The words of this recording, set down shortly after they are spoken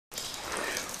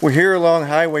We're here along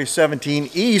Highway 17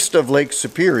 east of Lake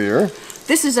Superior.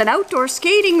 This is an outdoor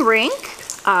skating rink,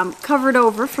 covered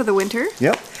over for the winter.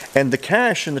 Yep, and the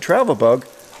cache and the travel bug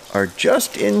are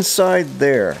just inside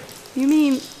there. You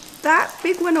mean that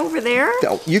big one over there?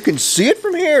 Oh, you can see it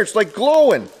from here, it's like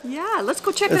glowing. Yeah, let's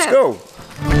go check it out. Let's go.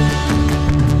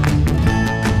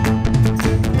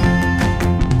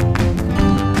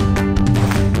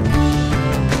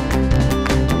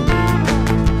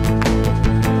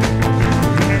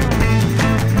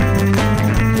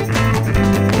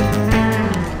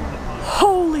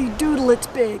 It's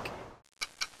big.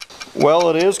 Well,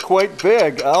 it is quite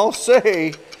big, I'll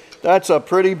say. That's a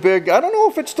pretty big, I don't know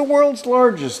if it's the world's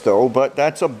largest though, but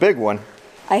that's a big one.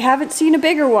 I haven't seen a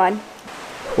bigger one.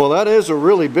 Well, that is a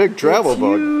really big travel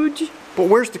bug. Huge. But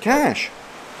where's the cache?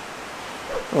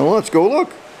 Well, let's go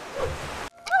look.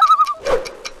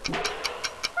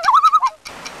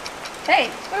 Hey,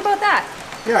 what about that?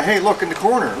 Yeah, hey, look in the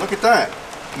corner, look at that.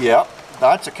 Yep,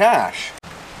 that's a cache.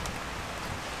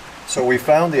 So we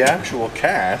found the actual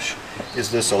cache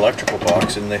is this electrical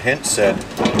box, and the hint said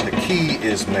the key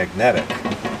is magnetic.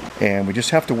 And we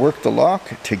just have to work the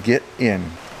lock to get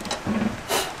in.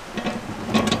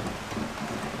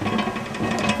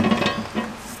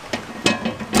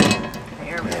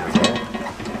 There we go.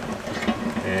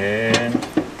 And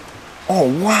oh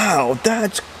wow,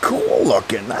 that's cool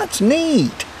looking. That's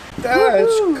neat.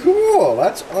 That's cool.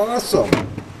 That's awesome.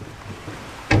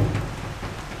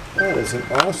 That is an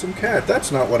awesome cat.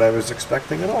 That's not what I was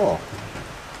expecting at all.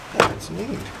 That's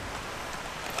neat.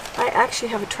 I actually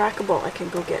have a trackable I can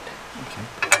go get. Okay.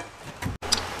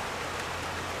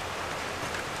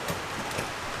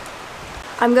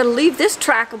 I'm going to leave this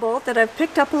trackable that I've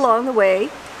picked up along the way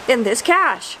in this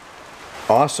cache.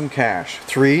 Awesome cache.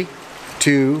 3,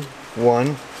 2,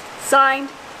 1. Signed.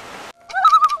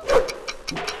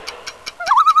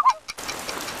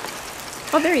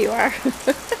 Oh, there you are.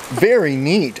 Very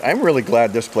neat. I'm really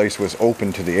glad this place was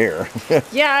open to the air.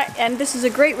 Yeah, and this is a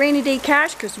great rainy day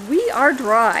cache because we are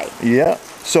dry. Yeah,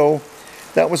 so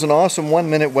that was an awesome 1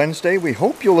 Minute Wednesday. We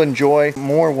hope you'll enjoy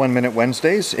more 1 Minute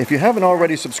Wednesdays. If you haven't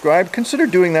already subscribed, consider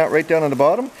doing that right down on the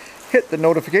bottom. Hit the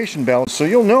notification bell so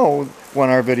you'll know when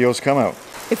our videos come out.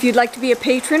 If you'd like to be a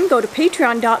patron, go to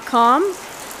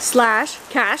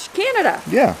patreon.com/cachecanada.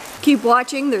 Yeah. Keep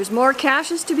watching, there's more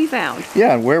caches to be found.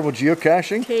 Yeah, and where will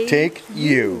geocaching take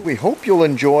you? We hope you'll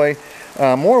enjoy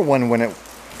more 1 Minute.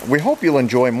 We hope you'll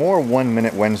enjoy more 1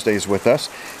 Minute Wednesdays with us.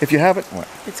 If you haven't, what?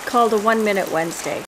 It's called a 1 Minute Wednesday.